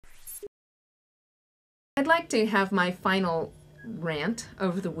I'd like to have my final rant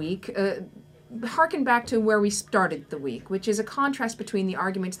of the week harken back to where we started the week, which is a contrast between the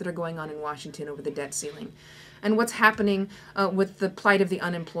arguments that are going on in Washington over the debt ceiling and what's happening with the plight of the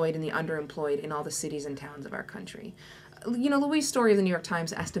unemployed and the underemployed in all the cities and towns of our country. You know, Louise Story of the New York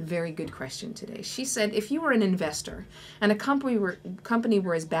Times asked a very good question today. She said, if you were an investor and a company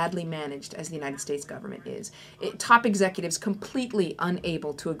were as badly managed as the United States government is, top executives completely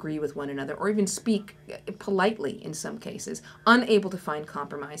unable to agree with one another or even speak politely in some cases, unable to find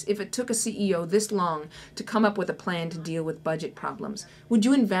compromise, if it took a CEO this long to come up with a plan to deal with budget problems, would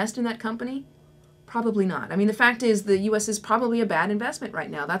you invest in that company? Probably not. I mean, the fact is the U.S. is probably a bad investment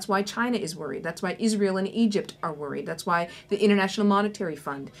right now. That's why China is worried. That's why Israel and Egypt are worried. That's why the International Monetary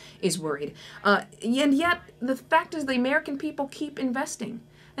Fund is worried. And yet, the fact is the American people keep investing.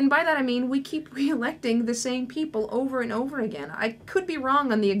 And by that I mean we keep re-electing the same people over and over again. I could be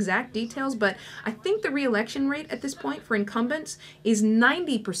wrong on the exact details, but I think the re-election rate at this point for incumbents is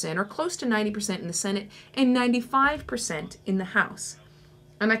 90% or close to 90% in the Senate and 95% in the House.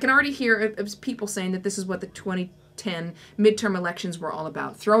 And I can already hear people saying that this is what the 2010 midterm elections were all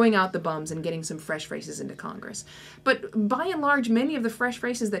about, throwing out the bums and getting some fresh faces into Congress. But by and large, many of the fresh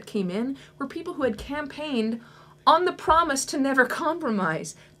faces that came in were people who had campaigned on the promise to never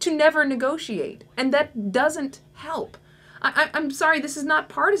compromise, to never negotiate. And that doesn't help. I'm sorry, this is not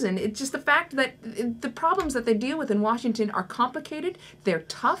partisan. It's just the fact that the problems that they deal with in Washington are complicated, they're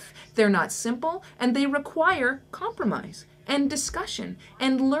tough, they're not simple, and they require compromise and discussion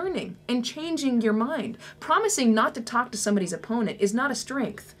and learning and changing your mind. Promising not to talk to somebody's opponent is not a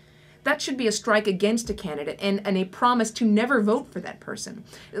strength. That should be a strike against a candidate and a promise to never vote for that person.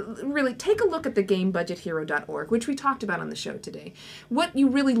 Really, take a look at the game budgethero.org, which we talked about on the show today. What you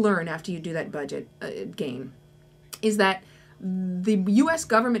really learn after you do that budget game is that the U.S.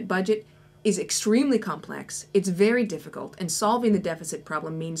 government budget is extremely complex, it's very difficult, and solving the deficit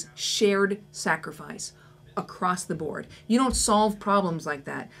problem means shared sacrifice across the board. You don't solve problems like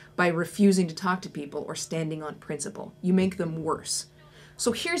that by refusing to talk to people or standing on principle. You make them worse.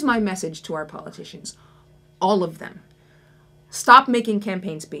 So here's my message to our politicians, all of them. Stop making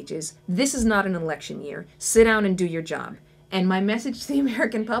campaign speeches. This is not an election year. Sit down and do your job. And my message to the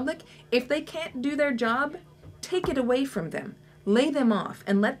American public, if they can't do their job, take it away from them. Lay them off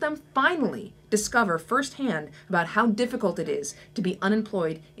and let them finally discover firsthand about how difficult it is to be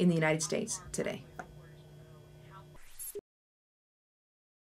unemployed in the United States today.